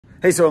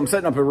Hey, so I'm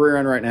setting up a rear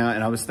end right now,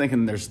 and I was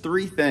thinking there's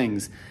three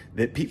things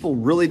that people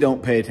really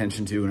don't pay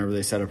attention to whenever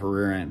they set up a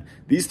rear end.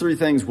 These three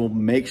things will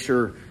make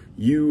sure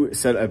you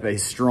set up a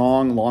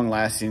strong,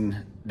 long-lasting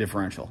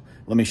differential.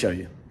 Let me show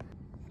you.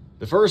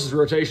 The first is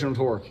rotational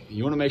torque.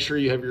 You want to make sure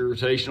you have your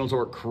rotational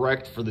torque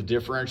correct for the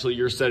differential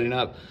you're setting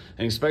up,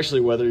 and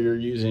especially whether you're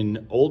using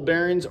old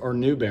bearings or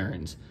new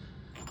bearings.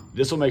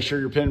 This will make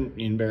sure your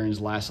pinion bearings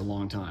last a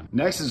long time.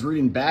 Next is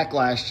reading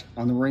backlash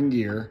on the ring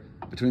gear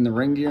between the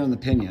ring gear and the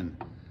pinion.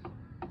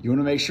 You want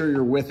to make sure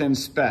you're within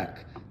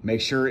spec.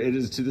 Make sure it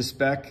is to the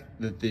spec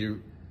that the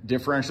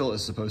differential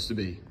is supposed to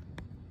be.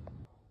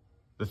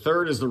 The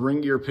third is the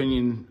ring gear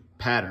pinion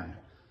pattern.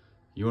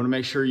 You want to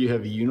make sure you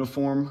have a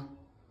uniform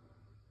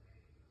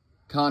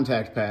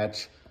contact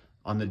patch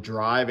on the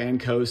drive and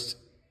coast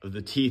of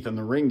the teeth on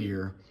the ring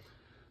gear.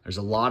 There's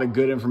a lot of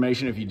good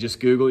information. If you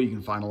just Google, you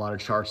can find a lot of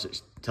charts that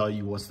tell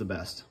you what's the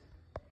best.